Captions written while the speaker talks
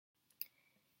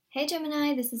Hey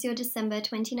Gemini, this is your December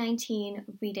 2019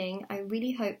 reading. I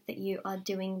really hope that you are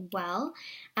doing well,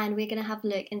 and we're going to have a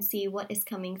look and see what is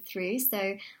coming through.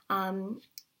 So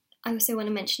I also want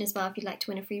to mention as well, if you'd like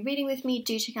to win a free reading with me,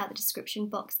 do check out the description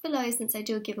box below since I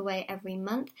do a giveaway every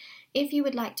month. If you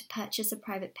would like to purchase a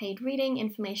private paid reading,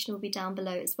 information will be down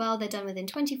below as well. They're done within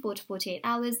 24 to 48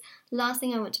 hours. Last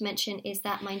thing I want to mention is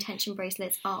that my intention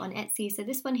bracelets are on Etsy. So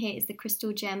this one here is the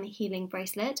Crystal Gem Healing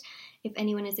Bracelet. If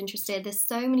anyone is interested, there's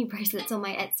so many bracelets on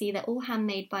my Etsy. They're all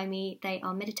handmade by me. They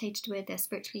are meditated with, they're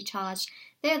spiritually charged.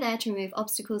 They are there to remove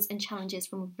obstacles and challenges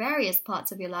from various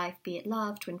parts of your life, be it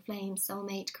love, twin flame,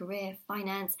 soulmate, career,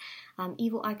 finance,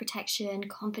 evil eye protection,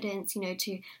 confidence,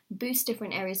 to boost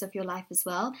different areas of your life as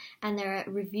well. And there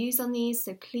are reviews on these,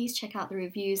 so please check out the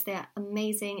reviews. They are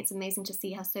amazing. It's amazing to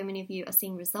see how so many of you are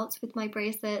seeing results with my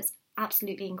bracelets.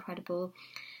 Absolutely incredible.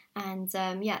 And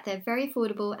yeah, they're very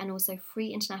affordable and also free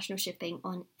international shipping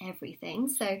on everything.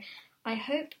 So I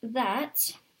hope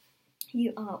that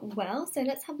you are well. So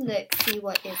let's have a look, see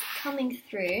what is coming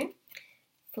through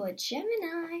for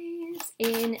Geminis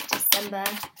in December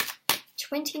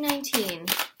 2019.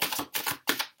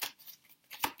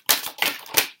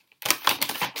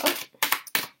 Oh,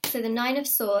 so the Nine of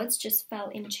Swords just fell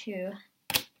into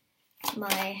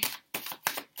my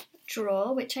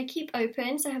drawer, which I keep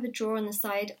open. So I have a drawer on the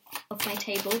side of my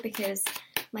table because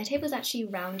my table is actually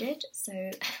rounded,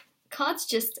 so cards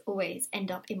just always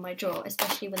end up in my drawer,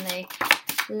 especially when they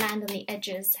land on the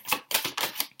edges.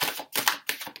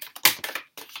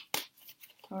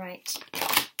 All right.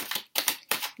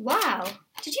 Wow.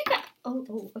 Did you guys?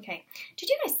 Oh, okay. Did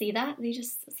you guys see that? They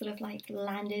just sort of like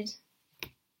landed.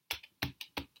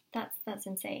 That's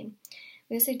insane.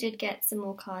 We also did get some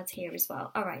more cards here as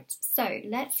well. All right, so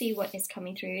let's see what is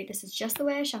coming through. This is just the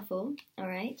way I shuffle, all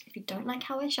right? If you don't like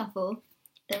how I shuffle,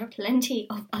 there are plenty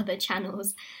of other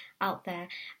channels out there.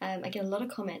 I get a lot of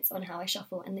comments on how I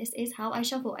shuffle, and this is how I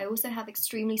shuffle. I also have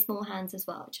extremely small hands as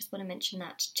well. Just want to mention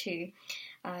that too.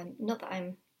 Not that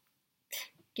I'm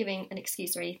giving an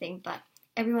excuse or anything, but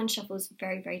everyone shuffles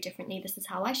very, very differently. This is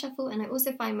how I shuffle, and I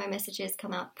also find my messages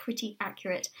come out pretty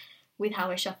accurate with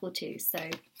how I shuffle too, so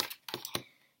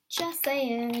just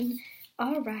saying.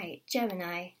 All right,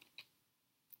 Gemini.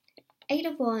 Eight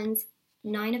of Wands,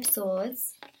 Nine of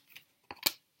Swords,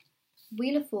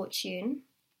 Wheel of Fortune.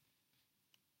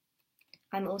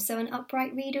 I'm also an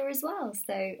upright reader as well,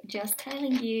 so just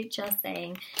telling you, just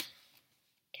saying.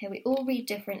 Okay, we all read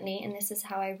differently, and this is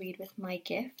how I read with my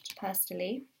gift,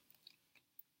 personally.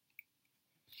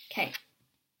 Okay.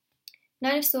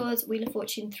 Nine of Swords, Wheel of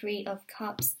Fortune, Three of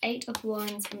Cups, Eight of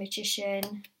Wands,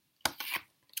 Magician,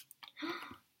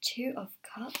 Two of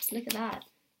Cups, look at that.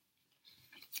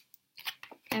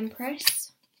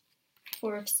 Empress,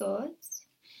 Four of Swords,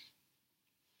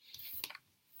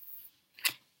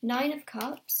 Nine of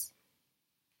Cups,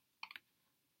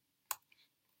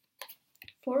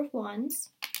 Four of Wands,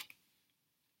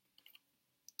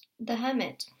 the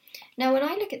Hermit. Now, when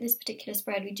I look at this particular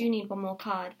spread, we do need one more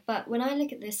card, but when I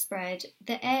look at this spread,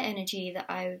 the air energy that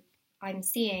I'm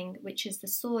seeing, which is the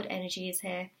sword energy, is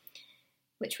here,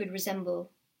 which would resemble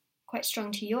quite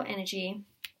strong to your energy,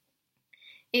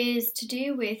 is to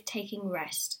do with taking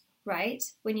rest, right?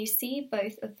 When you see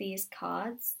both of these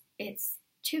cards, it's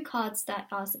two cards that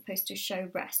are supposed to show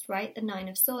rest, right? The Nine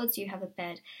of Swords, you have a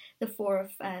bed. The Four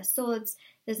of Swords,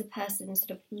 there's a person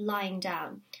sort of lying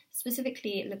down.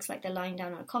 Specifically, it looks like they're lying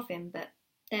down on a coffin, but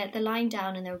they're lying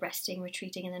down and they're resting,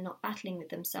 retreating, and they're not battling with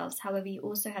themselves. However, you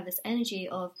also have this energy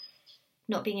of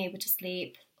not being able to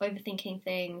sleep, overthinking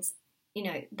things,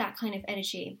 that kind of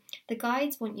energy. The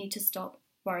guides want you to stop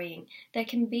worrying. There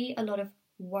can be a lot of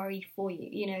worry for you.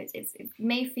 It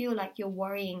may feel like you're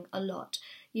worrying a lot.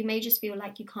 You may just feel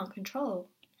like you can't control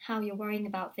how you're worrying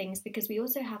about things, because we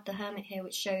also have the Hermit here,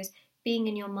 which shows being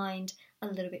in your mind a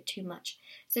little bit too much.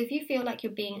 So if you feel like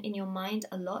you're being in your mind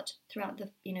a lot throughout the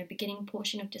beginning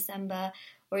portion of December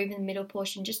or even the middle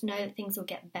portion, just know that things will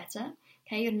get better.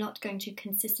 Okay, you're not going to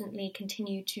consistently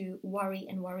continue to worry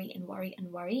and worry and worry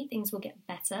and worry. Things will get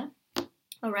better.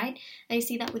 All right, and you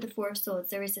see that with the Four of Swords,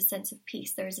 there is a sense of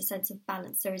peace, there is a sense of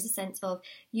balance, there is a sense of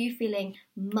you feeling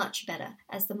much better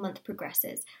as the month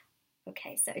progresses.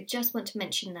 Okay, so I just want to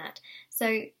mention that.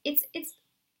 So it's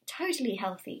totally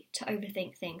healthy to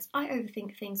overthink things. I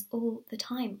overthink things all the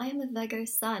time. I am a Virgo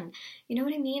sun. You know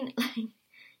what I mean? Like,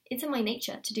 it's in my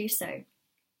nature to do so.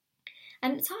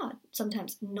 And it's hard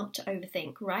sometimes not to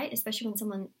overthink, right? Especially when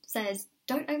someone says,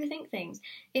 don't overthink things.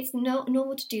 It's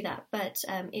normal to do that, but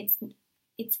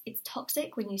it's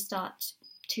toxic when you start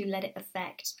to let it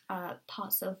affect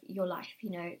parts of your life,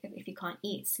 if you can't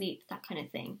eat, sleep, that kind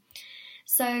of thing.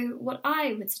 So what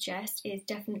I would suggest is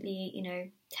definitely,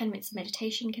 10 minutes of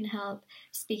meditation can help.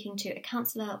 Speaking to a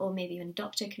counsellor or maybe even a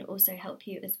doctor can also help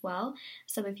you as well.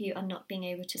 Some of you are not being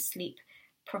able to sleep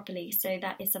properly, so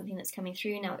that is something that's coming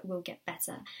through. Now it will get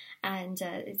better, and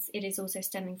it is also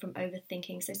stemming from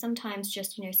overthinking. So sometimes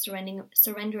just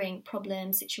surrendering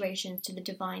problems, situations to the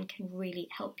divine can really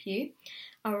help you.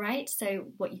 All right, so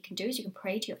what you can do is you can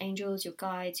pray to your angels, your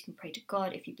guides, you can pray to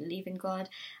God if you believe in God.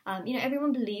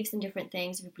 Everyone believes in different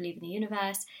things. If you believe in the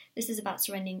universe, this is about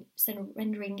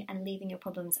surrendering and leaving your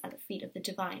problems at the feet of the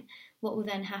divine. What will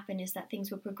then happen is that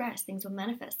things will progress, things will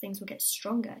manifest, things will get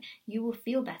stronger, you will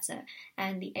feel better.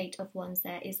 And the 8 of Wands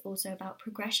there is also about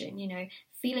progression,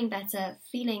 feeling better,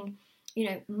 feeling,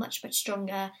 much, much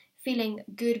stronger, feeling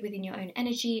good within your own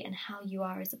energy and how you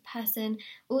are as a person.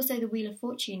 Also the Wheel of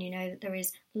Fortune, that there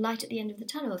is light at the end of the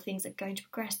tunnel, things are going to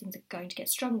progress, things are going to get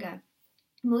stronger.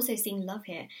 I'm also seeing love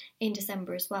here in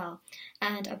December as well.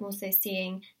 And I'm also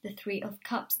seeing the 3 of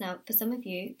Cups. Now, for some of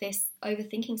you, this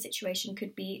overthinking situation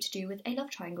could be to do with a love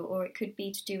triangle, or it could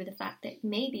be to do with the fact that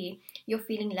maybe you're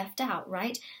feeling left out,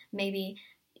 right? Maybe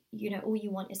all you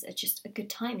want is just a good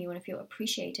time. You want to feel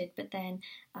appreciated, but then,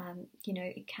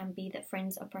 it can be that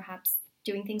friends are perhaps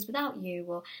doing things without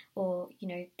you, or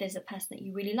there's a person that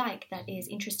you really like that is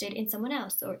interested in someone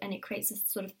else, and it creates a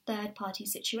sort of third-party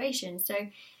situation. So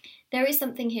there is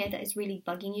something here that is really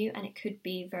bugging you, and it could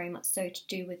be very much so to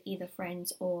do with either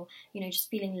friends or, just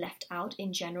feeling left out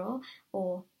in general,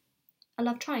 or a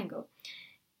love triangle.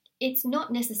 It's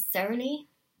not necessarily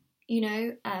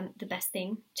the best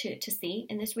thing to see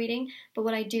in this reading, but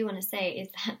what I do want to say is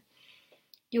that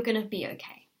you're going to be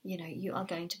okay. You are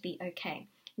going to be okay.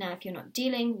 Now, if you're not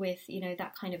dealing with,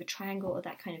 that kind of a triangle or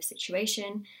that kind of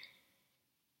situation,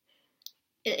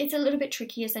 it's a little bit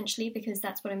tricky, essentially, because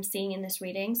that's what I'm seeing in this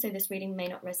reading. So this reading may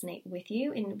not resonate with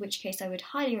you, in which case I would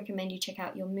highly recommend you check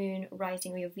out your moon,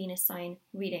 rising, or your Venus sign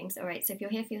readings. All right, so if you're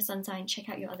here for your sun sign, check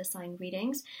out your other sign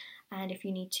readings. And if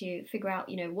you need to figure out,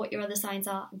 what your other signs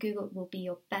are, Google will be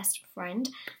your best friend.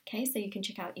 Okay, so you can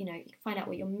check out, you can find out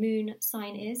what your moon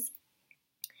sign is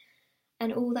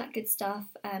and all that good stuff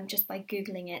just by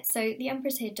Googling it. So the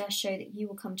Empress here does show that you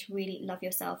will come to really love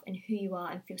yourself and who you are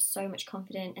and feel so much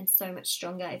confident and so much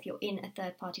stronger. If you're in a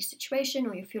third-party situation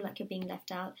or you feel like you're being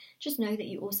left out, just know that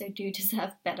you also do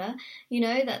deserve better.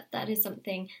 That is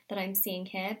something that I'm seeing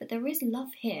here, but there is love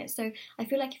here. So I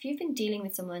feel like if you've been dealing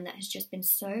with someone that has just been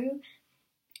so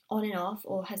on and off,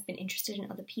 or has been interested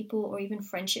in other people, or even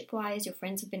friendship-wise, your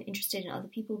friends have been interested in other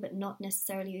people but not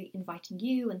necessarily inviting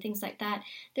you and things like that,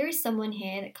 there is someone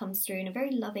here that comes through in a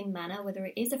very loving manner, whether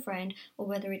it is a friend or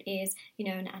whether it is,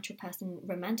 an actual person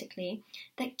romantically,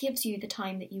 that gives you the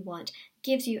time that you want,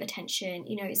 gives you attention,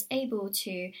 is able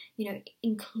to,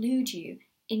 include you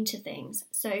into things.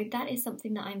 So that is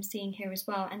something that I'm seeing here as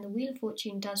well. And the Wheel of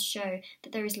Fortune does show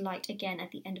that there is light again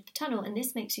at the end of the tunnel, and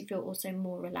this makes you feel also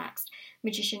more relaxed.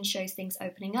 Magician shows things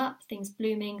opening up, things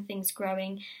blooming, things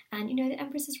growing, and the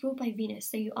Empress is ruled by Venus,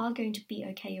 so you are going to be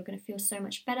okay. You're going to feel so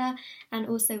much better. And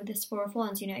also with this 4 of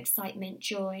Wands, excitement,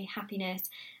 joy, happiness.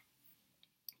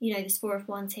 This 4 of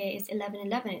Wands here is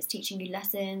 11:11. It's teaching you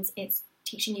lessons. It's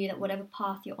teaching you that whatever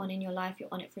path you're on in your life, you're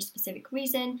on it for a specific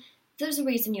reason. There's a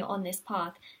reason you're on this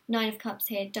path. 9 of Cups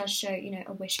here does show,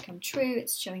 a wish come true.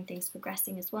 It's showing things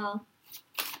progressing as well.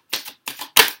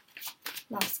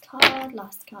 Last card,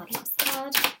 last card, last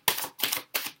card.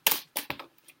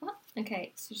 Oh,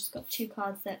 okay, so we've just got 3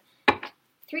 cards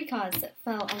that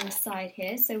fell on the side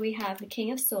here. So we have the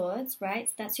King of Swords, right?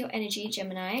 So that's your energy,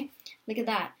 Gemini. Look at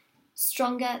that.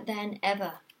 Stronger than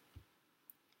ever.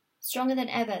 Stronger than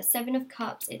ever. 7 of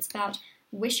Cups, it's about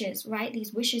wishes, right?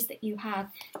 These wishes that you have,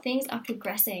 things are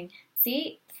progressing.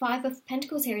 See, 5 of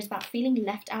Pentacles here is about feeling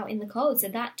left out in the cold, so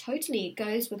that totally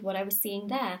goes with what I was seeing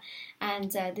there.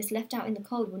 And this left out in the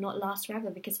cold will not last forever,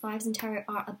 because 5s in tarot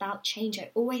are about change.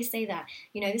 I always say that,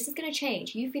 this is going to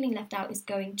change. You feeling left out is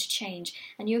going to change,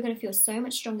 and you're going to feel so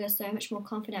much stronger, so much more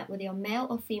confident. Whether you're male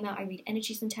or female, I read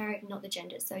energies in tarot, not the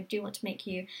genders, so I do want to make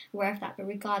you aware of that. But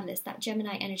regardless, that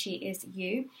Gemini energy is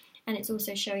you. And it's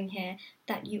also showing here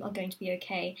that you are going to be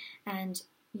okay, and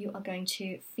you are going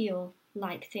to feel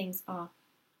like things are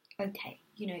okay.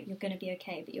 You're going to be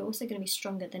okay, but you're also going to be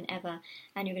stronger than ever,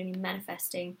 and you're going to be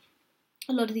manifesting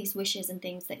a lot of these wishes and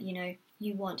things that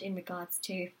you want in regards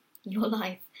to your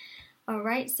life. All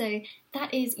right, so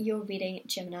that is your reading,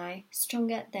 Gemini.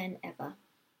 Stronger than ever.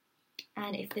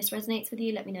 And if this resonates with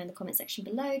you, let me know in the comment section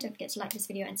below. Don't forget to like this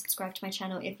video and subscribe to my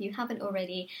channel if you haven't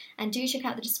already. And do check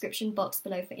out the description box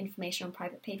below for information on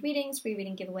private paid readings, free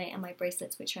reading giveaway, and my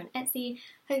bracelets, which are on Etsy.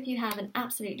 Hope you have an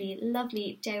absolutely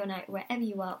lovely day or night wherever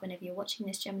you are, whenever you're watching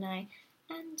this, Gemini.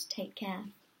 and take care.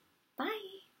 Bye!